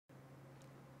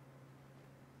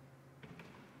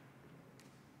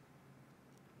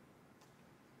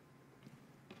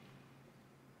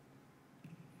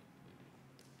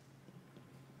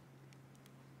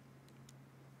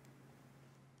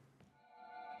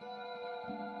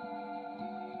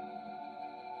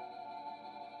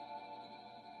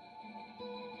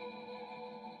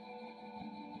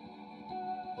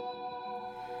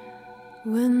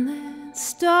When that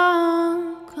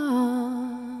storm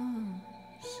comes,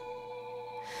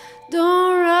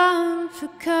 don't run for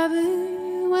cover.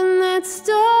 When that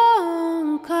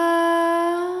storm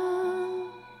comes,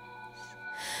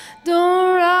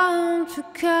 don't run for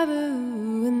cover.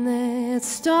 When that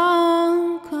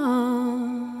storm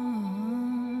comes,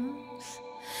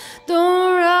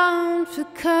 don't run for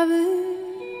cover.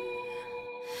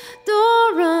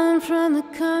 Don't run from the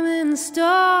coming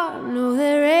storm. No,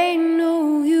 there ain't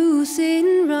no use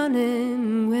in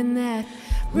running when that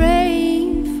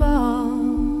rain falls.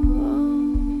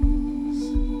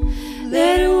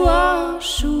 Let it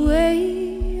wash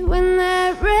away when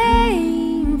that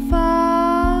rain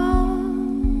falls.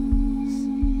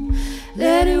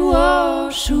 Let it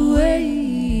wash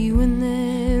away when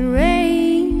that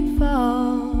rain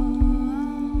falls.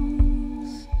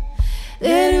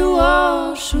 Let it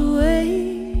wash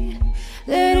away,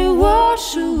 let it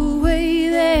wash away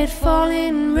that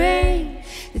falling rain,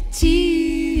 the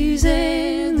tears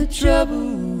and the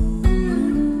trouble.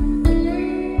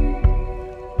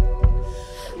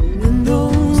 When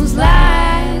those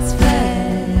lights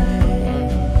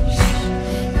flash,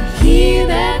 you hear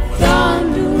that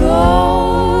thunder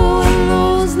roll. When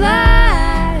those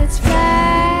lights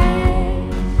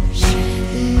flash,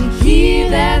 you hear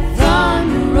that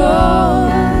thunder roll.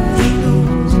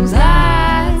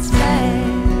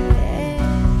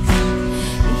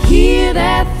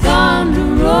 That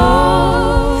thunder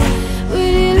roar, will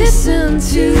you listen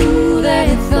to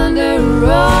that thunder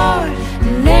roar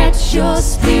and let your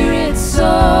spirit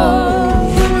soar?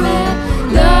 When that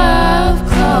love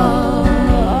calls,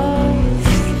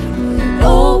 will you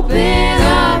open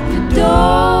up your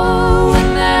door? When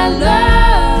that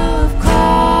love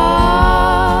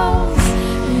calls,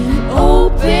 will you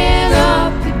open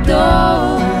up your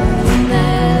door? When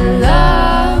that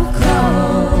love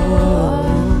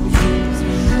calls,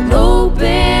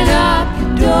 open up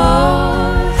your door.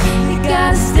 You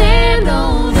gotta stand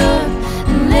on up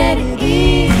and let it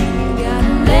in. You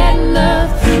gotta let love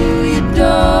through your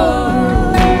door.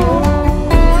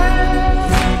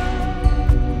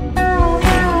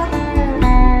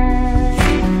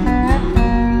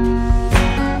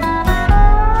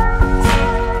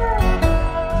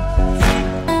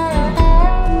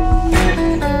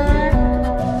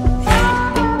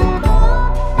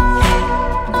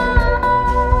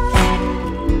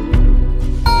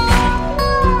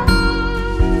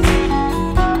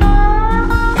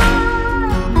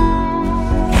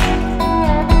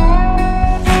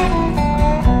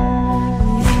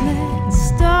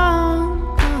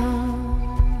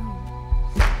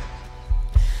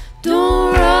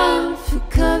 Don't run for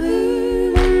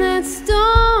cover when that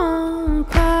storm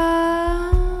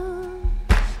comes.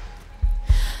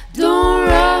 Don't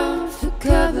run for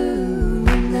cover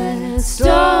when that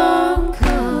storm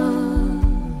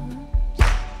comes.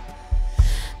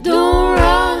 Don't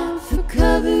run for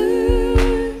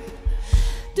cover.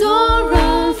 Don't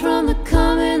run from the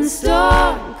coming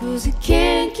storm, 'cause it can't